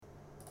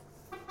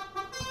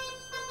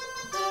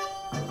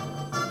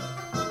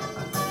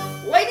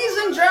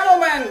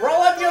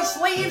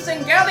sleeves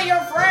and gather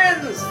your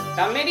friends.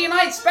 The MIDI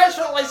Night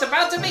Special is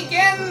about to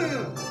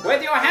begin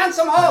with your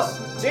handsome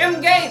hosts, Tim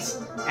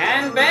Gates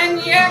and Ben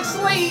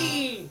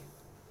Yaxley.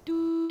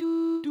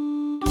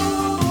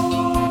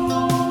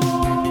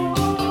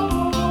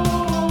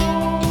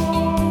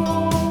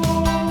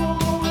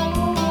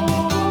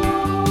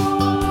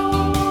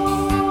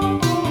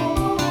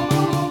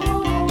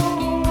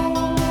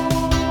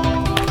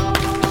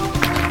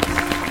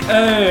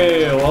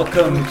 Hey,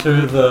 welcome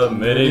to the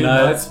MIDI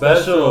Night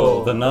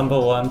Special, the number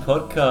one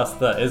podcast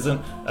that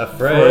isn't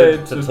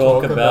afraid to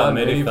talk about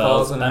MIDI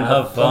files and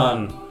have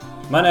fun.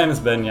 My name is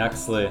Ben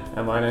Yaxley.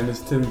 And my name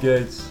is Tim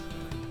Gates.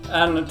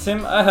 And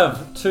Tim, I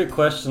have two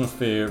questions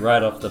for you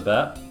right off the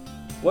bat.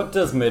 What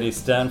does MIDI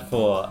stand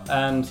for,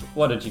 and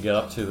what did you get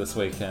up to this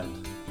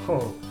weekend?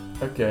 Oh,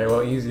 okay,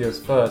 well,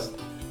 easiest first.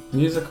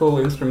 Musical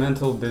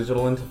Instrumental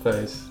Digital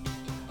Interface.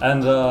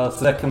 And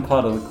second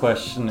part of the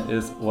question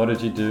is, what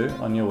did you do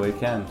on your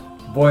weekend?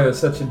 Boy, it was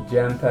such a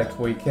jam-packed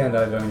weekend,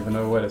 I don't even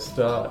know where to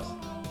start.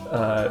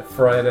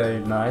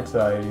 Friday night,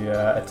 I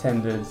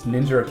attended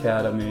Ninja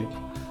Academy.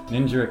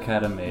 Ninja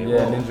Academy?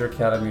 Yeah, whoa. Ninja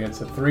Academy.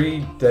 It's a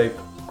 3-day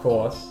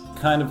course.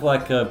 Kind of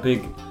like a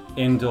big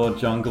indoor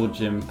jungle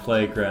gym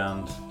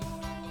playground,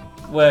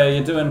 where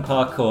you're doing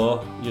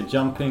parkour, you're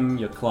jumping,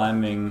 you're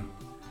climbing,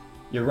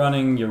 you're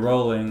running, you're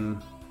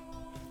rolling,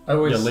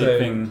 you're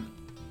leaping.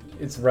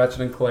 It's Ratchet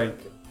and Clank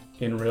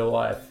in real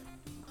life.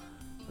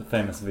 The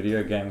famous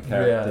video game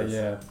characters.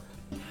 Yeah.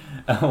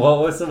 What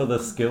were some of the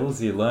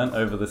skills you learnt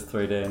over this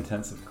 3-day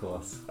intensive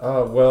course?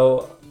 Oh,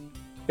 well,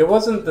 it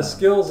wasn't the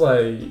skills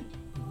I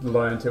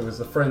learnt, it was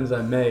the friends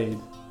I made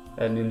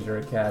at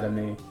Ninja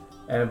Academy.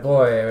 And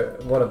boy,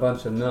 what a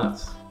bunch of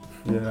nuts,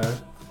 you know?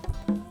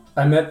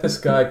 I met this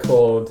guy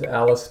called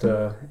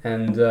Alistair,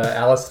 and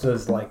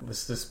Alistair's like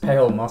this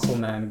pale muscle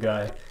man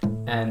guy,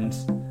 and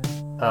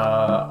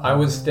I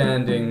was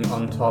standing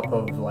on top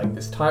of like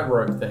this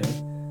tightrope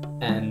thing,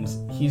 and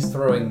he's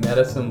throwing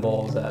medicine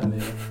balls at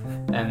me.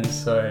 And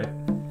so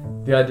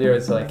the idea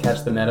is like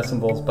catch the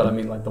medicine balls, but I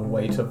mean like the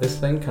weight of this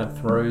thing kind of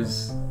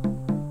throws,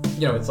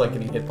 you know, it's like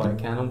getting hit by a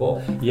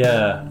cannonball.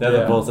 Yeah, they're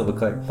the balls that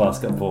look like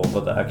basketball,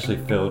 but they're actually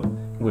filled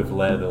with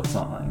lead or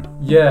something.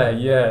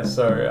 Yeah.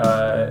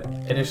 So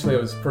initially I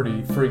was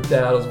pretty freaked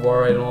out, I was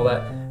worried and all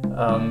that.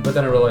 But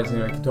then I realized, you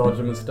know, I could dodge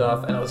him and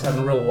stuff, and I was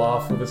having a real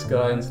laugh with this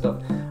guy and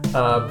stuff.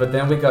 But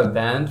then we got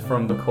banned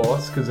from the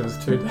course because it was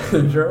too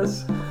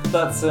dangerous.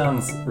 That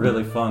sounds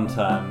really fun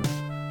time.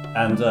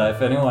 And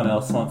if anyone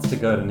else wants to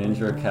go to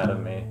Ninja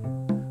Academy,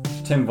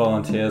 which Tim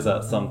volunteers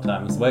at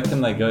sometimes, where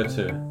can they go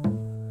to?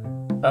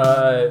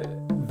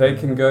 They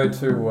can go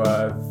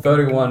to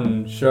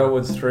 31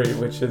 Sherwood Street,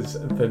 which is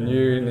the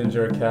new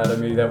Ninja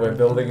Academy that we're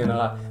building in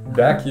our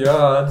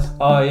backyard.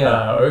 Oh,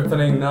 yeah.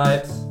 Opening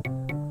night.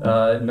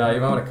 No,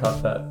 you might want to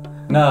cut that.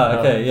 No,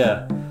 okay,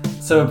 yeah.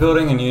 So we're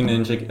building a new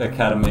Ninja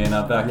Academy in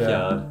our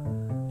backyard.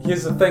 Yeah.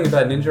 Here's the thing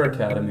about Ninja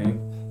Academy.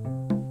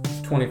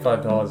 It's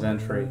 $25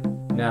 entry.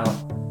 Now,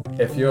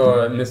 if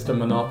you're Mr.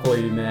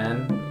 Monopoly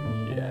man,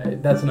 yeah,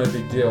 that's no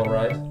big deal,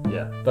 right?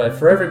 Yeah. But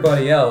for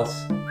everybody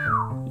else,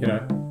 you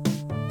know,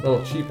 a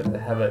little cheaper to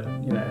have it,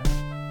 you know,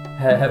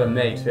 have a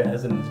mate who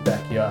has it in his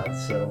backyard.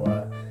 So,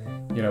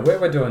 you know,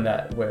 we're doing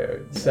that.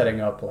 We're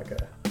setting up like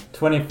a...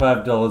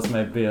 $25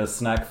 may be a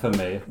snack for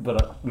me,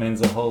 but it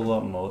means a whole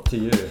lot more to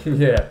you.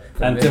 Yeah.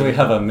 And do we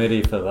have a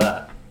MIDI for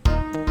that?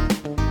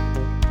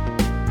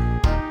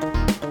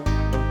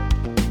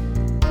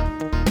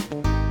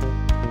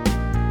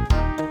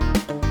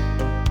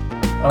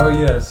 Oh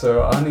yeah,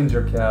 so our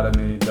Ninja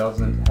Academy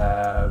doesn't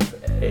have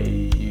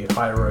a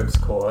high ropes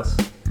course.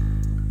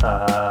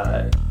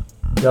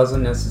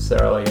 Doesn't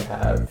necessarily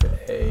have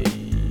a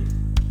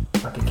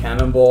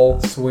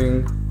cannonball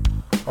swing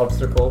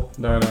obstacle.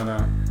 No.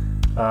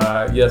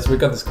 Yes, we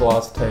got this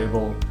glass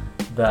table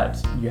that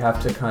you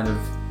have to kind of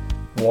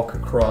walk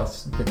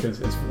across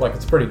because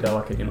it's pretty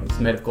delicate, you know, it's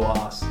made of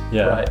glass.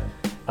 Yeah.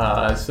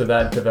 Right? So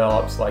that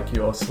develops like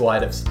your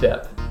sleight of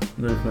step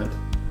movement.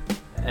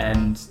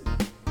 And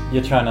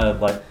you're trying to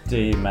like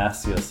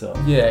de-mass yourself.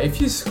 yeah, if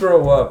you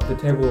screw up, the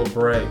table will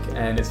break,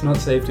 and it's not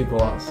safety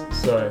glass,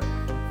 so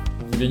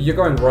you're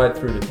going right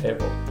through the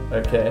table,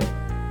 okay?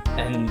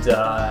 And,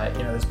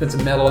 you know, there's bits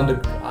of metal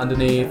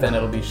underneath, and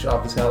it'll be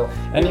sharp as hell.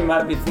 And you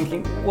might be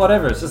thinking,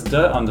 whatever, it's just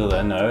dirt under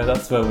there. No,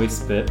 that's where we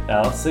spit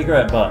our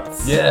cigarette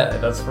butts. Yeah,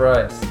 that's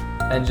right.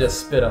 And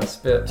just spit on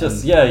spit.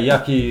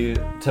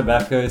 Yucky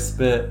tobacco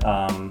spit.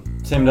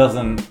 Tim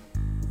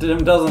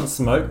doesn't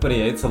smoke, but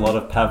he eats a lot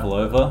of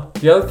pavlova.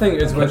 The other thing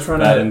is we're trying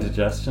bad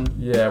indigestion.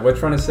 Yeah, we're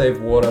trying to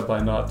save water by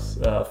not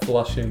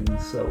flushing,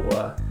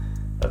 so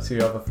that's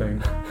the other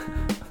thing.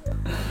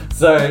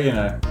 So, you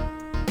know,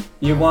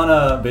 you want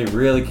to be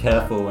really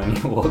careful when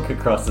you walk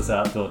across this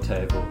outdoor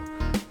table.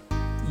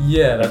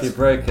 Yeah, if you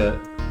break it,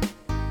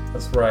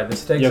 that's right. The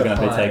stakes you're are going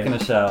to be taking a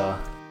shower.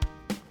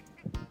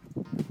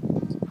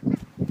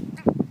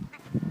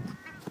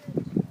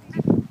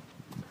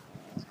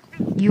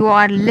 You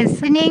are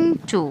listening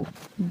to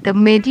the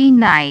MIDI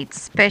Night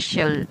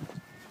Special.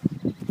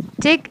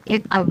 Take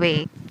it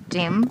away,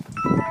 Tim.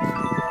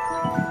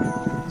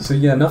 So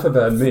yeah, enough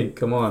about me.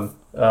 Come on.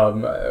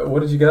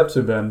 What did you get up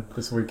to, Ben,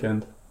 this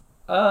weekend?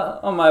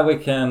 On my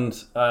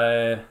weekend,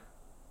 I've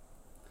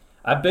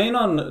been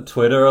on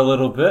Twitter a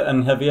little bit,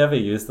 and have you ever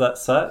used that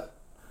site?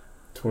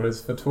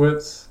 Twitters for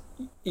twits.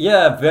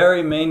 Yeah,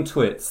 very mean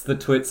twits. The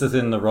twits as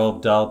in the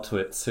Roald Dahl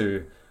twits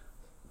who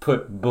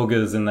put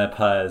boogers in their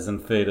pies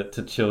and feed it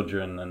to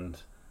children. And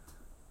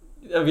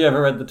have you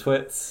ever read the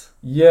twits?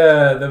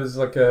 Yeah, there was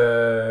like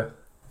a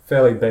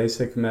fairly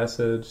basic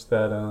message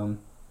that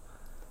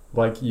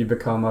like you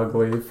become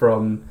ugly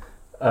from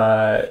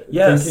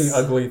Yes. thinking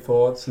ugly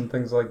thoughts and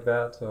things like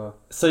that.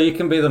 So you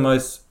can be the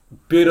most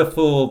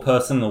beautiful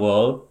person in the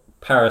world,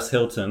 Paris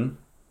Hilton,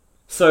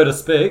 so to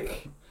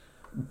speak,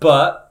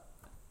 but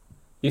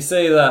you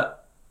see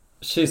that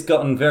she's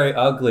gotten very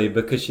ugly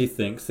because she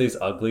thinks these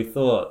ugly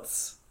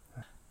thoughts.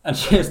 And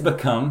she has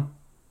become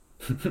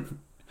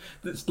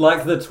it's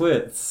like the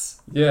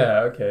twits.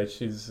 Yeah, okay,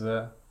 she's...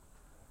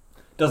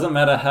 Doesn't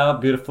matter how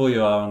beautiful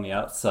you are on the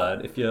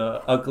outside, if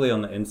you're ugly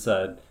on the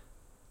inside, it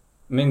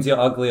means you're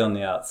ugly on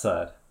the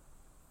outside.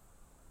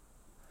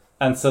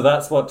 And so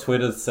that's what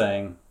Twitter's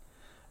saying.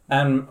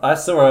 And I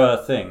saw a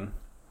thing,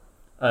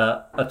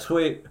 a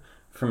tweet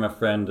from a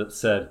friend that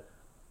said,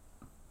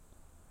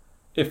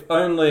 if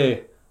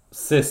only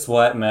cis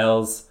white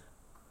males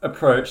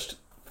approached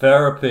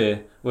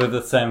therapy with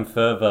the same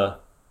fervor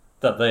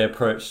that they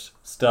approached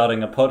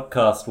starting a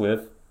podcast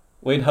with,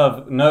 we'd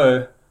have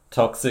no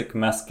toxic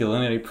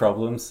masculinity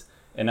problems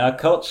in our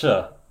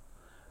culture.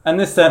 And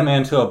this sent me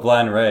into a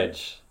blind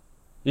rage.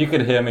 You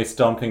could hear me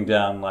stomping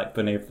down like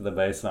beneath the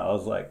basement. I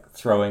was like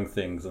throwing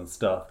things and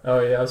stuff. Oh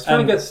yeah, I was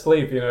trying to get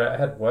sleep. I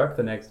had work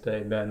the next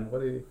day, Ben.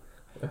 What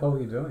the hell are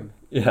you doing?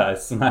 Yeah, I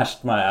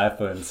smashed my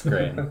iPhone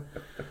screen.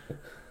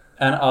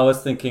 And I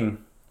was thinking,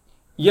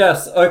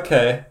 yes,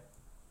 okay,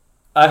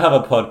 I have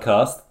a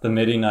podcast, the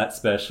MIDI Night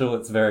Special.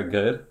 It's very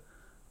good.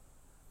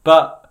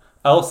 But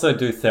I also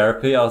do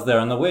therapy. I was there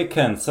on the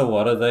weekend. So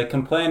what are they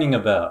complaining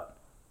about?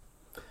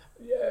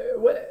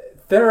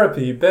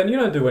 Therapy? Ben, you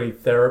don't do any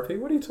therapy.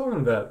 What are you talking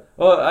about?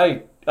 Well,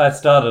 I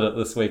started it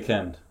this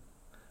weekend.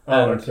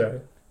 Oh, And okay.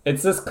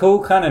 it's this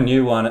cool kind of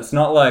new one. It's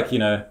not like,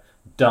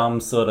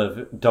 dumb sort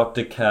of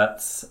Dr.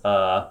 Katz,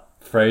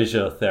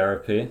 Frasier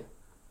therapy,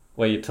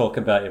 where you talk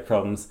about your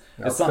problems.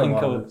 It's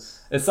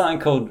something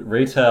called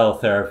retail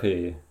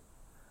therapy.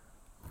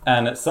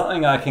 And it's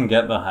something I can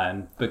get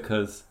behind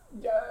because...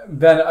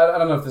 Ben, I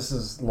don't know if this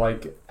is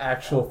like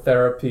actual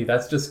therapy.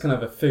 That's just kind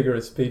of a figure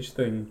of speech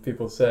thing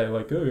people say,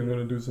 like, oh, I'm going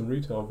to do some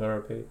retail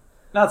therapy.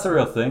 That's a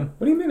real thing.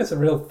 What do you mean it's a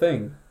real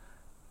thing?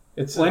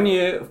 It's when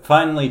you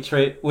finally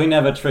we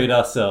never treat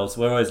ourselves.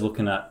 We're always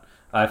looking at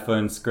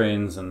iPhone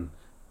screens and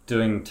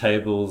doing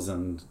tables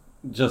and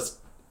just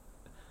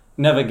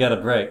never get a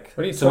break.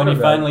 What are you So when talking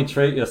you about? finally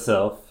treat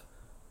yourself,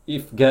 you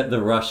get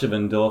the rush of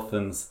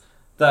endorphins.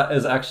 That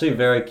is actually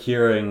very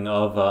curing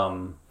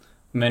of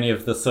many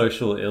of the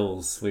social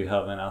ills we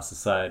have in our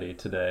society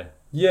today.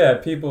 Yeah,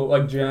 people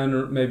like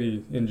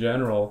maybe in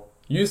general.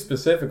 You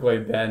specifically,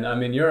 Ben. I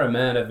mean, you're a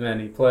man of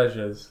many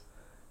pleasures.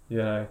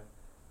 You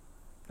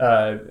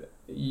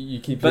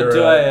keep. But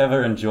do I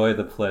ever enjoy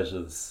the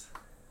pleasures?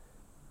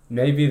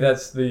 Maybe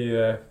that's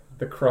the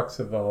crux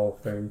of the whole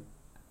thing.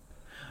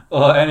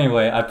 Well,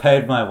 anyway, I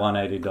paid my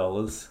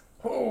 $180.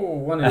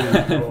 Oh,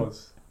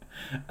 $180.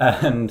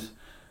 And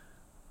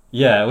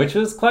yeah, which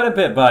was quite a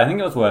bit, but I think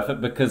it was worth it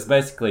because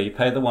basically you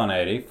pay the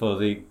 $180 for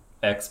the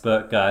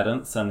expert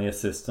guidance and the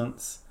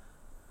assistance.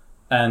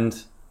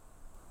 And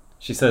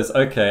she says,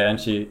 okay, and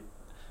she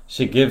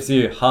gives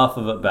you half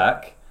of it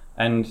back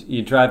and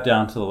you drive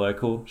down to the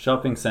local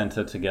shopping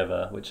centre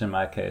together, which in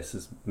my case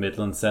is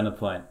Midland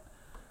Centrepoint.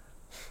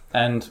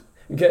 And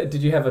Did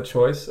you have a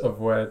choice of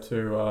where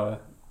to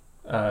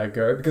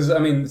go? Because, I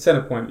mean,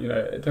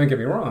 Centrepoint, don't get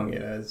me wrong,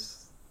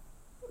 it's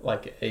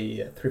like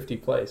a thrifty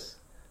place.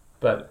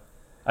 But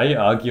are you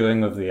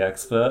arguing with the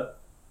expert?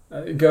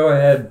 go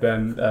ahead,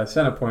 Ben.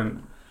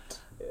 Centrepoint,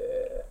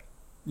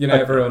 Okay.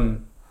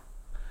 everyone...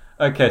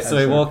 Okay, so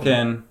we Absolutely. walk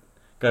in,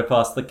 go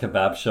past the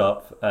kebab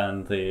shop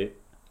and the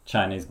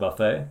Chinese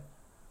buffet,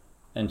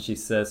 and she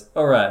says,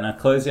 all right, now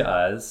close your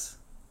eyes,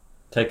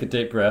 take a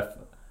deep breath,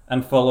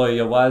 and follow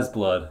your wise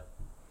blood.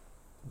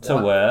 To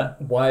What? where?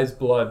 Wise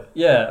blood.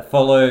 Yeah,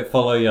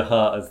 follow your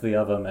heart is the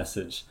other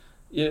message.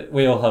 Yeah,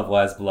 we all have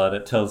wise blood.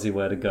 It tells you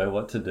where to go,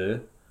 what to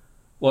do,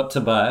 what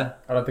to buy.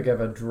 I don't think I have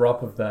a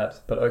drop of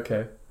that, but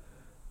okay.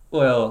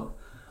 Well,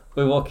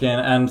 we walk in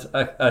and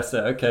I say,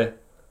 okay,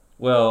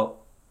 well,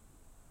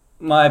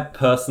 my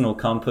personal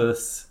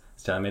compass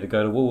is telling me to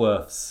go to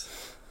Woolworths.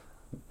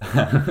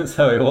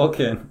 So we walk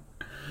in.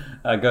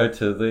 I go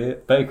to the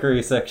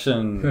bakery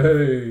section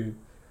Hey.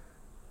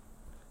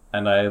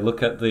 and I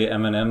look at the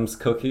M&M's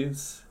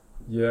cookies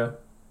Yeah.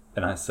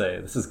 and I say,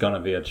 this is going to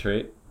be a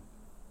treat.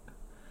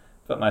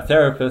 But my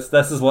therapist,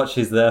 this is what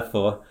she's there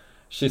for.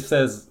 She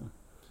says,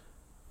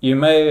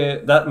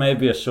 that may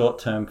be a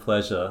short-term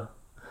pleasure.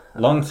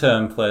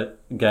 Long-term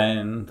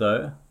gain,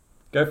 though,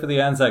 Go for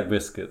the Anzac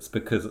biscuits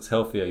because it's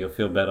healthier. You'll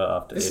feel better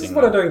after This eating is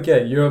what I them. don't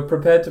get. You're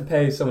prepared to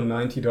pay someone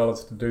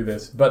 $90 to do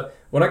this, but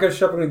when I go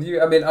shopping with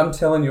you, I mean, I'm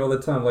telling you all the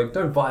time, like,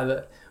 don't buy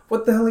that.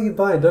 What the hell are you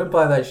buying? Don't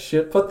buy that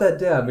shit. Put that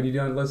down, but you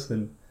don't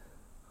listen.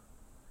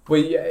 Well,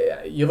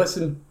 you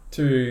listen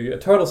to a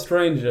total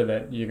stranger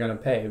that you're going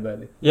to pay,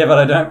 but... Yeah, but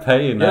I don't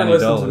pay you $90. You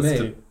don't listen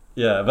to me.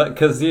 Yeah, but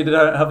because you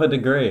don't have a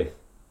degree.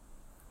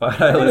 Why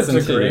do I I got listen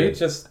a degree, to you?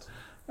 just...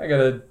 I got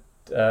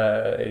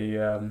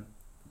a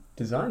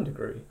design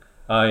degree.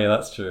 Oh, yeah,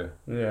 that's true.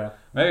 Yeah.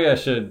 Maybe I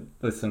should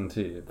listen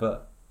to you,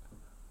 but...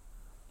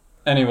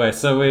 Anyway,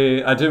 so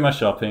I do my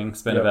shopping,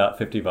 spend Yep. about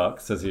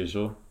 $50 as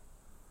usual.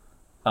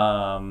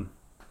 Go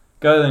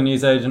to the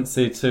news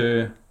agency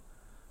to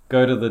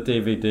go to the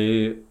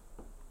DVD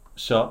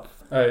shop.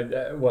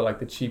 What, like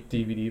the cheap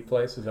DVD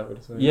place? Is that what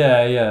it's saying?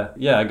 Yeah,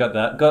 I got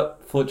that.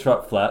 Got Foot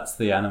Trot Flats,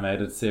 the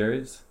animated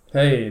series.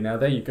 Hey, now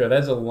there you go.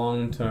 That's a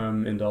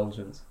long-term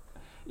indulgence.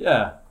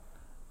 Yeah.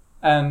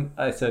 And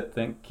I said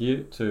thank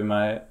you to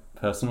my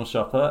personal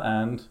shopper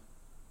and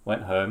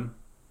went home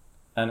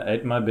and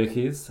ate my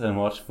bickies and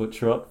watched Foot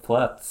Trot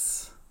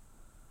Flats.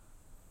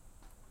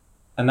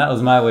 And that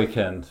was my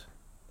weekend.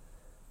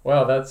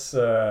 Wow, that's...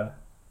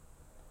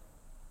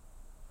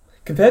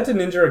 Compared to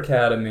Ninja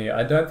Academy,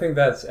 I don't think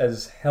that's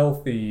as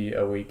healthy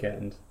a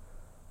weekend.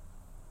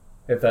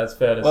 If that's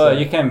fair to Well, say.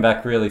 you came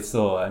back really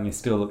sore and you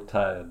still look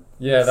tired.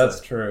 Yeah, So-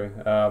 that's true.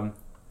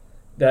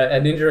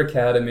 At Ninja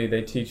Academy,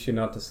 they teach you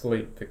not to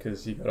sleep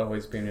because you gotta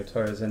always be on your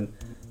toes. And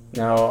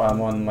now I'm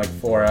on like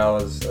 4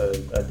 hours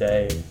a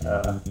day,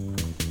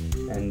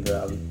 and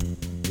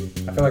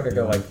I feel like I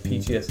got like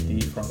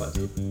PTSD from it.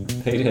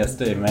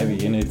 PTSD, maybe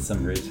you need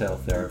some retail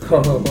therapy.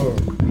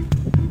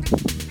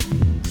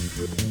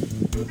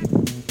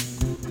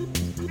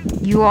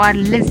 You are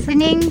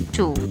listening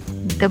to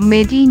the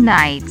MIDI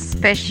Night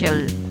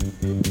Special.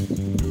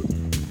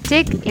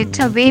 Take it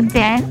away,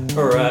 Ben.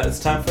 Alright, it's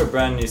time for a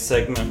brand new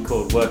segment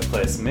called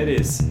Workplace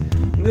MIDIs.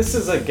 This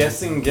is a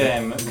guessing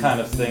game kind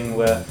of thing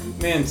where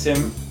me and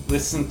Tim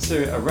listen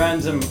to a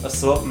random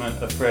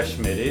assortment of fresh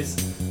MIDIs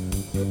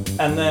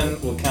and then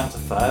we'll count to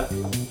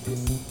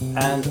 5.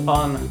 And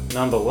on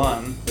number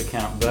 1, we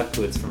count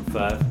backwards from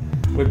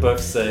 5, we both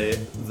say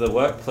the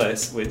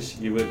workplace which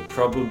you would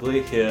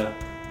probably hear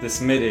this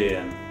MIDI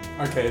in.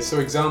 Okay, so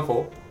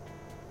example.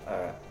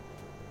 Alright.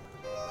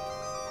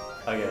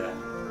 Okay.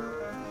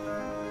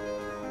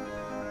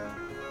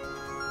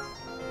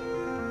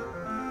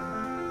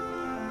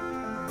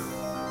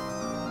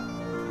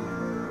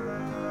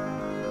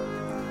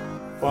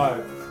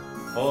 Five,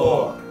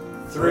 4,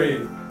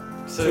 3,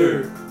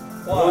 2,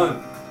 1.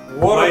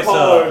 What Waiter.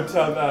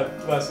 Apollo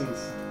lessons.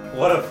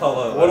 What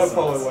Apollo What lessons.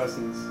 Apollo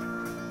lessons.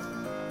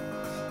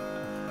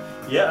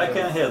 Yeah, I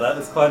can hear that.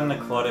 It's quite an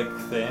aquatic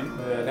theme.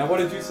 Yeah. Now, what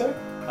did you say?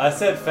 I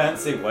said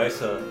fancy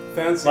waiter.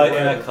 Fancy. Like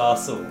waiter. in a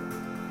castle.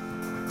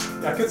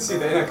 I could see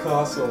the inner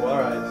castle. All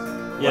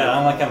right. Yeah,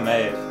 I'm like a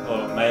maid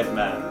or maid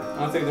man. I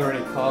don't think there are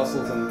any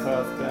castles in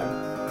Perth,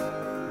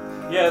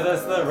 Ben. Yeah,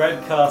 there's the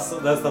red castle.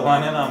 There's the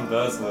one in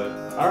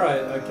Burswood. All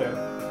right.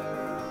 Okay.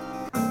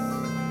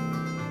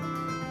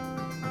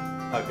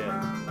 Okay.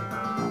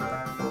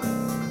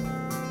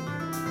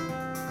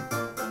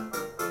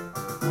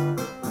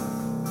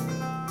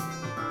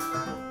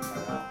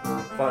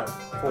 Five,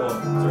 4,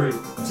 3,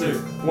 2,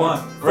 1.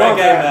 Frog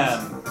Reggae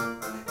hands.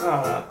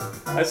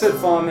 man. I said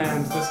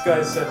farmhands. This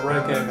guy said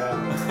reggae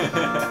man.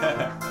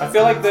 I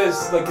feel like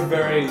there's like a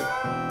very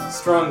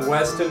strong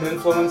Western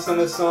influence in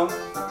this song.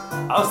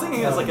 I was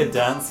thinking it was like a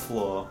dance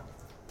floor.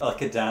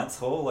 Like a dance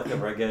hall, like a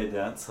reggae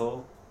dance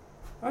hall.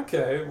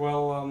 Okay.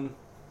 Well.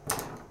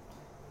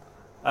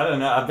 I don't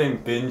know, I've been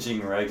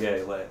binging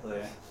reggae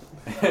lately.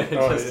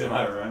 Just yeah. in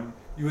my room.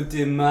 You a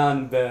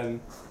demand, Ben.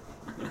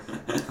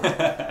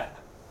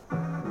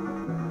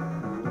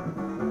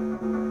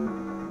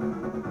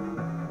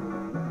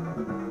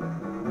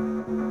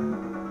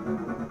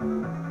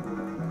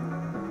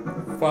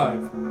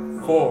 Five,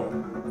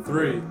 4,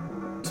 3,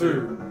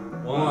 2,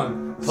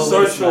 1.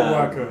 Policeman. Social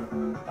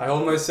worker. I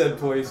almost said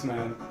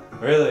policeman.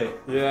 Really?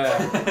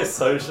 Yeah.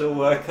 Social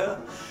worker?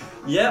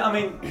 Yeah, I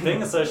mean,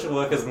 being a social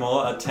worker is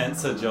more a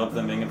tenser job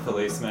than being a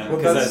policeman Well,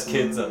 because that's- there's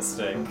kids at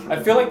stake. I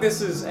feel like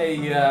this is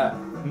a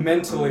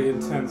mentally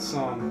intense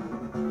song.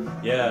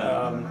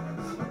 Yeah.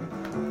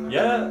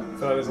 Yeah,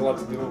 So there's a lot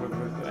to deal with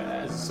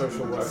as a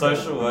social worker.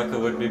 social worker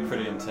would be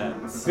pretty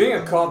intense. Being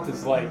a cop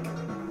is like,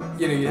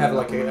 you know, you have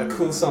like a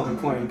cool song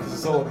playing because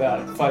it's all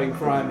about fighting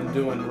crime and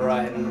doing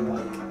right and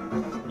like.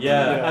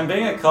 Yeah, Yeah. and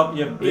being a cop,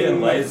 you're being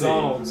Eating lazy.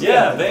 McDonald's.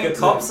 Yeah, Yeah, being good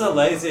cops are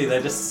lazy.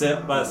 They just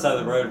sit by the side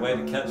of the road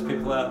waiting to catch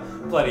people out.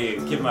 Bloody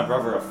give my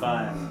brother a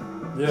fine.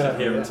 Yeah.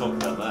 Should hear him yeah. talk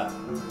about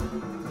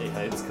that. He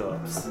hates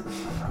cops.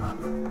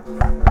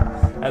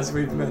 As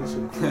we've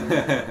mentioned.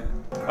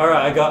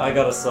 Alright, I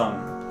got a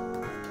song.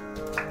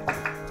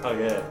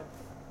 Okay.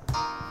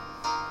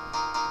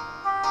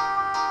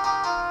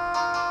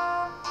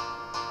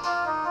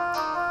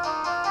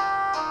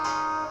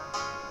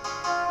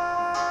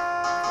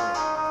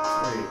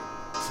 Three,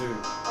 two,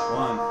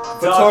 one.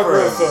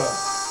 Photographer.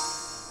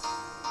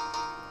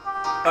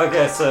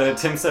 Okay, so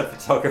Tim said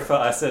photographer,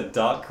 I said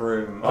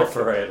darkroom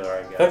operator,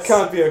 I guess. That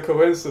can't be a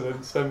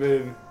coincidence. I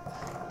mean,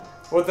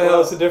 what the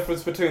hell is the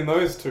difference between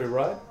those two,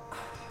 right?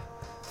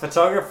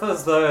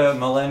 Photographers, though,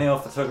 millennial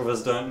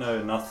photographers don't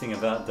know nothing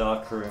about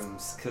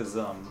darkrooms, because,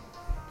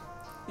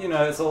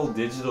 it's all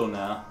digital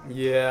now.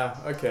 Yeah,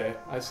 okay.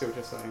 I see what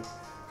you're saying.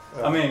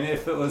 I mean,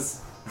 if it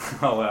was...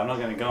 Oh, well, I'm not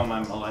going to go on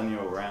my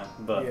millennial rant,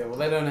 but... Yeah, well,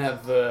 they don't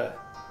have,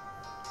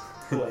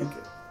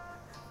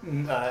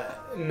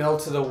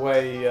 melted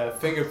away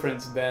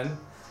fingerprints, Ben.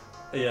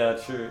 Yeah,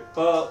 true.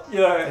 Well,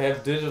 They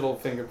have digital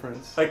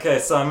fingerprints. Okay,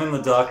 so I'm in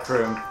the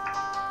darkroom,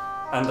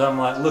 and I'm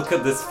like, look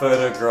at this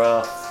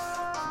photograph.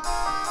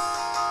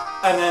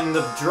 And then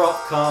the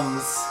drop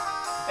comes,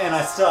 and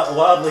I start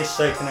wildly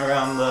shaking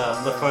around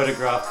the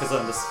photograph because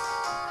I'm just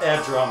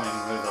air drumming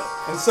with it.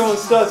 And someone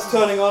starts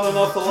turning on and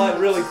off the light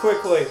really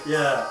quickly.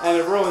 Yeah. And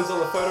it ruins all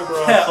the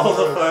photographs. Yeah, all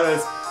the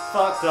photos.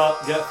 Fucked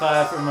up, get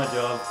fired from my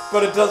job.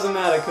 But it doesn't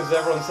matter because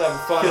everyone's having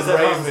fun and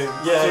raving.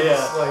 Yeah, to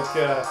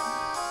yeah.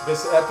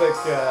 This epic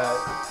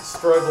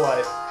strobe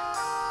light.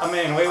 I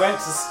mean, we went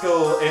to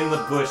school in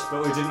the bush,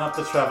 but we didn't have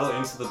to travel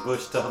into the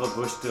bush to have a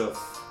bush do.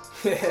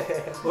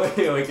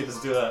 We could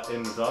just do that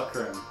in the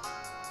darkroom.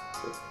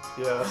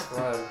 Yeah, that's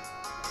right.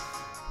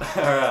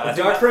 Alright.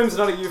 The darkroom's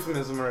not a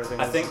euphemism or anything.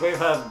 I think we've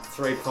had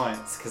 3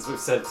 points because we've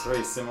said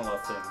 3 similar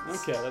things.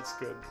 Okay, that's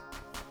good.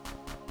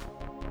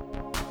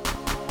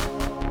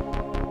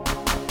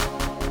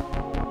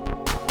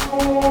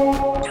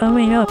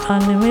 Coming up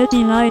on the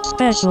MIDI Night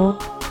Special,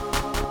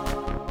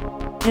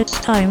 it's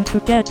time to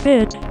get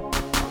fit.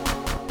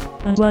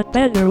 And what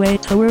better way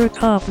to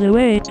work off the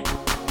weight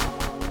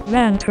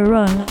than to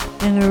run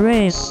in a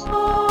race?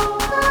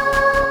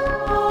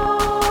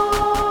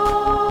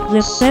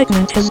 This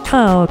segment is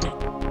called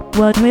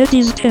What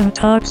MIDIs Tim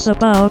Talks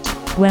About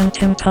When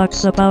Tim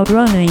Talks About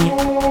Running.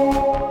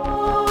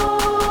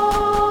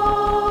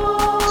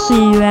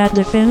 See you at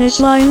the finish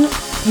line,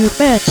 you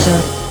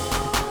betcha.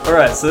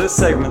 Alright, so this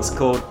segment's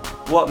called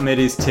What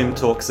MIDIs Tim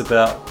Talks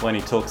About When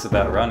He Talks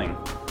About Running.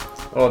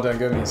 Oh, don't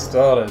get me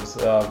started.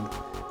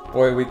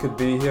 Boy, we could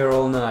be here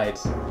all night.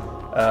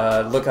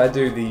 Look, I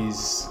do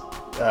these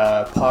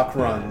park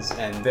runs,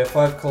 and they're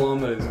 5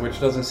 kilometers, which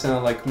doesn't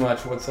sound like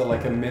much. What's it,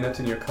 like a minute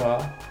in your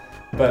car?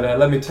 But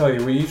let me tell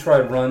you, when you try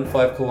to run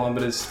 5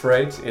 kilometers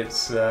straight,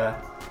 it's no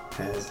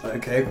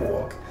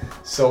cakewalk.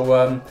 So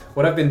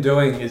what I've been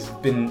doing is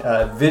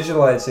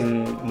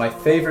visualizing my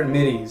favorite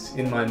MIDIs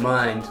in my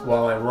mind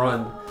while I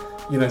run,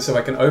 so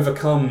I can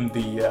overcome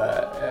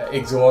the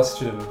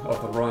exhaustion of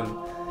the run.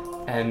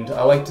 And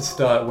I like to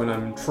start when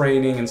I'm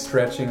training and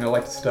stretching. I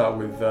like to start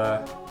with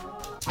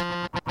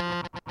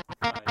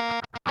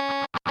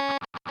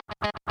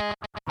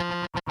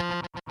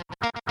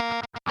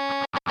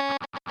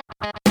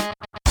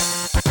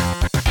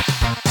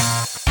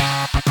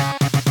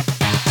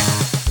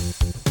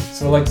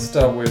So I like to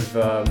start with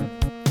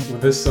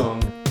this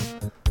song.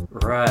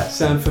 Right.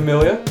 Sound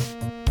familiar?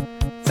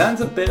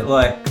 Sounds a bit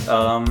like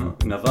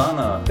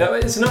Nirvana.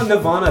 It's not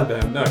Nirvana,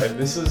 Ben. No,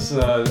 this is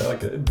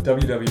like a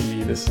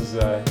WWE. This is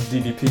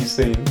DDP's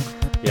theme.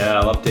 Yeah,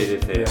 I love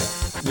DDP.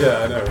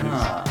 Yeah, I know.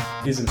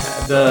 He's an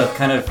ad. The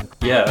kind of,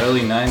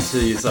 early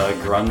 90s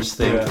grunge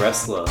themed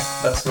wrestler.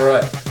 That's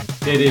right.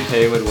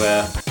 DDP would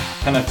wear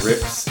kind of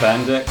ripped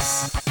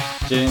spandex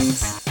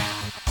jeans.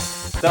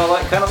 They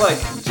were kind of like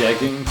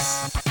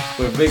jeggings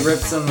with big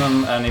rips in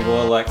them, and he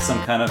wore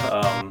some kind of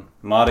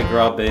Mardi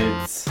Gras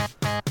beads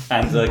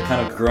and a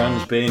kind of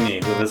grunge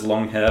beanie with his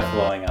long hair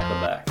flowing out the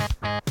back.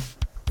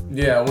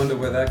 Yeah, I wonder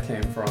where that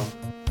came from.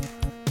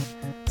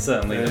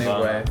 Certainly.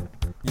 Anyway,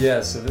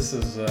 so this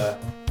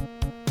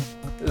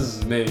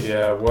is me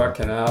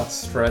working out,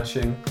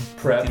 stretching,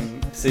 prep. I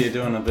can see you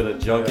doing a bit of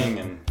jogging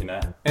and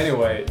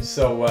Anyway,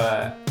 so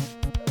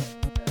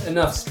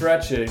enough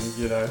stretching,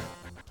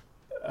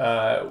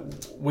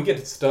 we get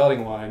to the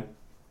starting line,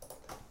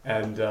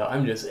 and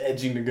I'm just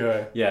edging to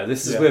go. Yeah,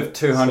 this is with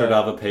 200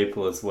 other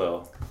people as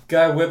well.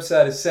 Guy whips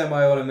out his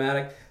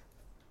semi-automatic,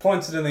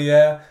 points it in the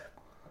air,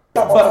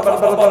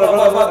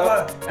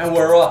 and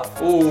we're off.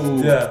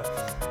 Ooh. Yeah.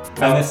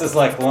 And this is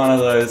one of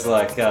those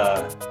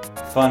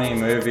funny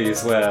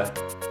movies where...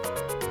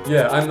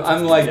 Yeah,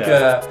 I'm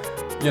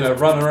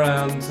run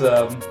around,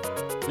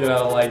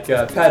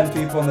 patting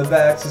people on the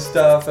backs and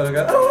stuff, and I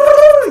go,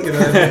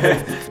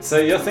 So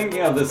you're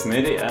thinking of this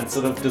MIDI, and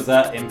sort of, does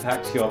that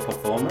impact your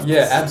performance?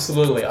 Yeah,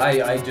 absolutely.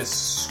 I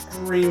just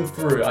scream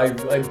through. I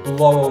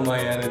blow all my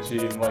energy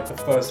in the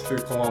first 2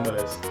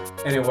 kilometers.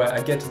 Anyway,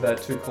 I get to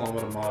that 2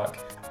 kilometer mark.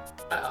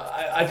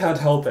 I can't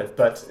help it,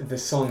 but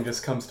this song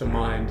just comes to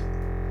mind,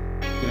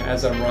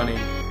 as I'm running,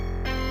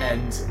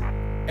 and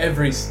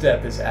every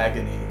step is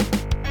agony.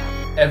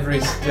 Every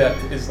step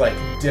is like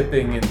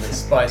dipping in the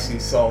spicy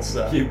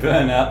salsa. You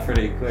burn out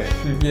pretty quick.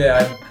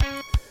 Yeah,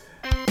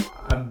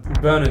 I'm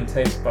burning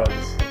taste buds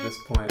at this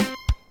point.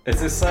 Is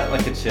this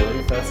like a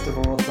chili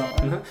festival or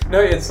something? No,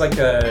 it's like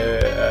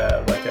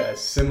a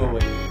simile,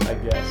 I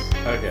guess.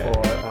 Okay.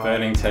 For,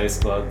 burning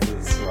taste buds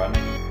is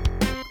running.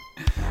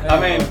 I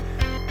mean,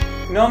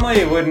 normally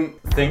you wouldn't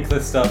think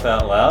this stuff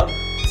out loud,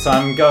 So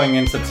I'm going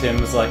into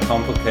Tim's like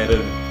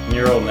complicated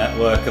neural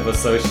network of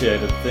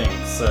associated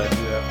things. So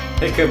Yeah.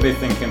 he could be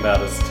thinking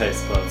about his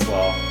taste buds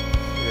while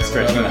Yeah,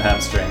 stretching well, the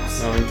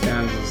hamstrings. I'm in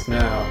Kansas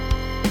now.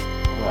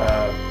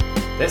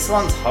 This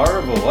one's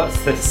horrible. What's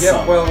this Yeah,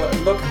 song? well,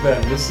 look,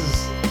 Ben,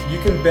 you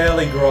can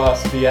barely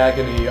grasp the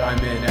agony I'm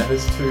in at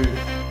this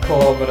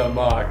 2-kilometer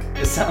mark.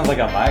 It sounds like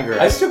a migraine.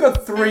 I still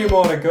got 3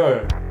 more to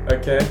go,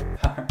 okay?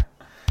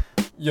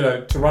 You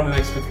know, to run an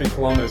extra 3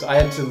 kilometers, I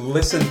had to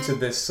listen to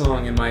this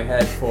song in my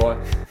head for,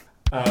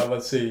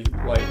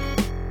 like,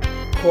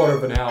 quarter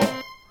of an hour.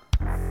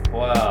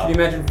 Wow. Can you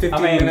imagine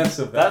 15 minutes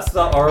of that? That's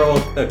the oral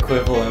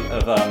equivalent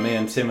of me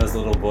and Tim as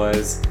little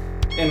boys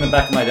in the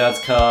back of my dad's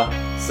car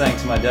saying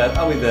to my dad,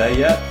 "Are we there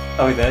yet?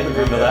 Are we there?" You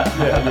remember that?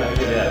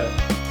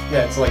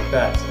 Yeah, it's like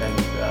that.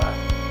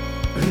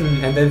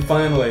 And, and then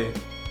finally,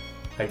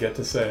 I get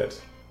to say it.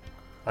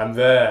 I'm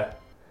there.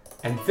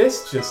 And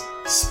this just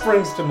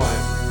springs to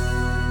mind.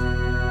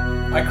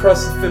 I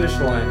cross the finish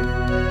line.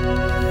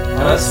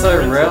 Oh, that's so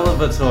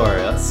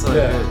revelatory. That's so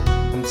good.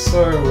 I'm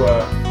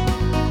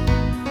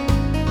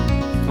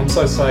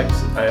so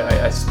psyched.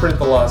 I sprint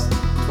the last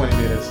 20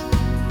 meters.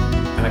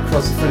 And I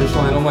cross the finish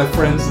line. All my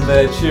friends are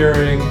there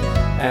cheering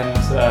and,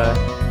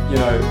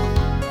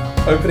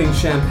 opening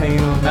champagne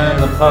on me.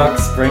 And the park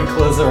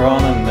sprinklers are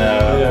on and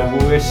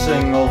they're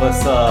wishing all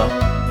this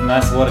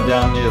nice watered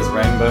down year's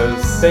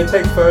rainbows. They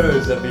take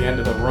photos at the end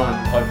of the run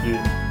of you.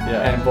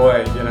 Yeah. And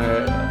boy,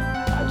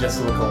 I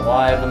just look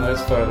alive in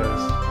those photos.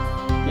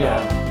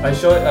 Yeah. I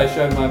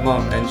showed my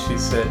mum and she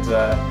said,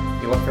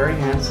 "You look very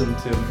handsome,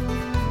 Tim."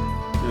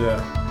 Yeah.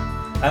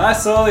 And I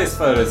saw these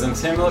photos and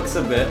Tim looks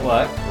a bit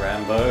like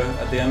Rambo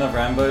at the end of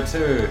Rambo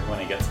 2 when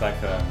he gets back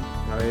home.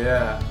 Oh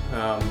yeah.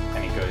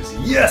 And he goes,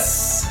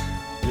 "Yes!"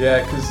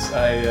 Yeah, because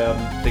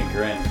Big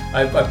grin.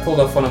 I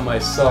pulled off one of my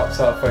socks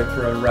halfway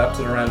through and wrapped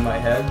it around my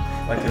head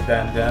like a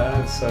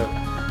bandana, so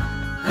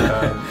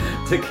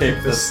to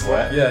keep the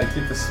sweat. Yeah, to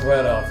keep the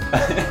sweat off.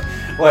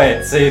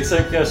 Wait, so you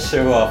took your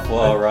shoe off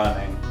while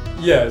running?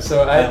 Yeah,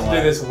 so I had to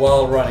do this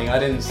while running. I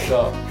didn't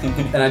stop,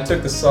 and I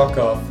took the sock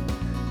off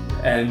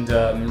and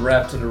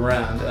wrapped it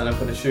around, and I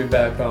put the shoe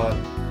back on.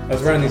 I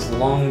was wearing these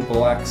long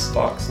black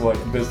socks, like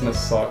business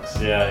socks.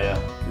 Yeah.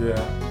 Yeah.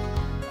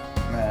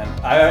 Man,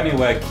 I only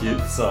wear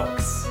cute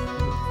socks.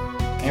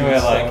 You wear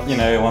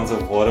like, ones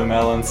with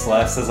watermelon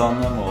slices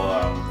on them or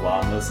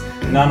llamas.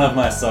 None of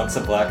my socks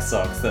are black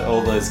socks. They're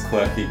all those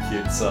quirky,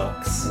 cute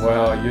socks.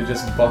 Wow, you're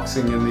just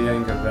boxing in the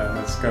anger, Ben.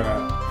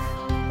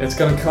 It's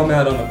gonna come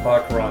out on the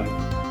park run.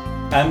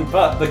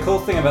 But the cool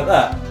thing about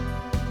that,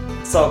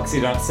 socks,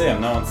 you don't see them.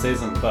 No one sees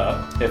them.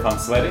 But if I'm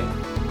sweaty,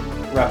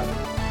 wrap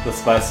the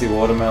spicy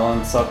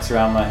watermelon socks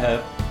around my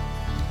head.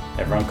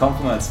 Everyone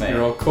compliments me.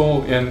 You're all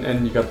cool,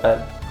 and you got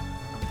that.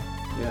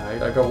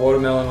 Yeah, I got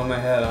watermelon on my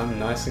head. I'm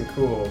nice and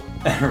cool.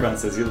 Everyone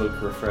says you look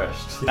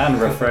refreshed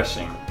and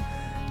refreshing.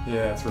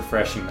 Yeah, It's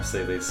refreshing to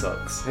see these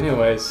socks.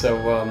 Anyway, so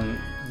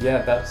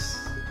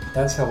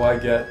that's how I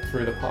get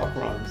through the park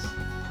runs.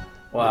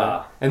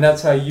 Wow. And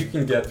that's how you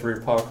can get through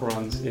park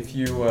runs if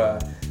you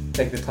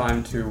take the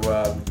time to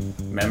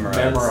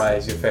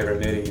memorize your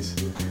favorite MIDIs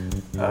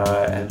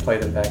and play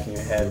them back in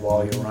your head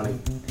while you're running.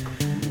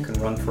 You can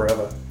run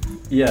forever.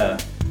 Yeah.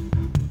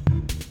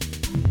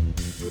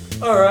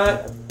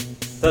 Alright.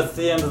 That's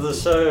the end of the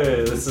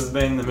show. This has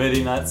been the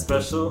MIDI Night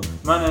Special.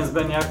 My name's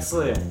Ben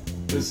Yaxley.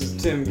 This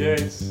is Tim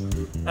Gates.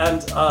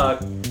 And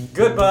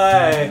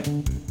goodbye.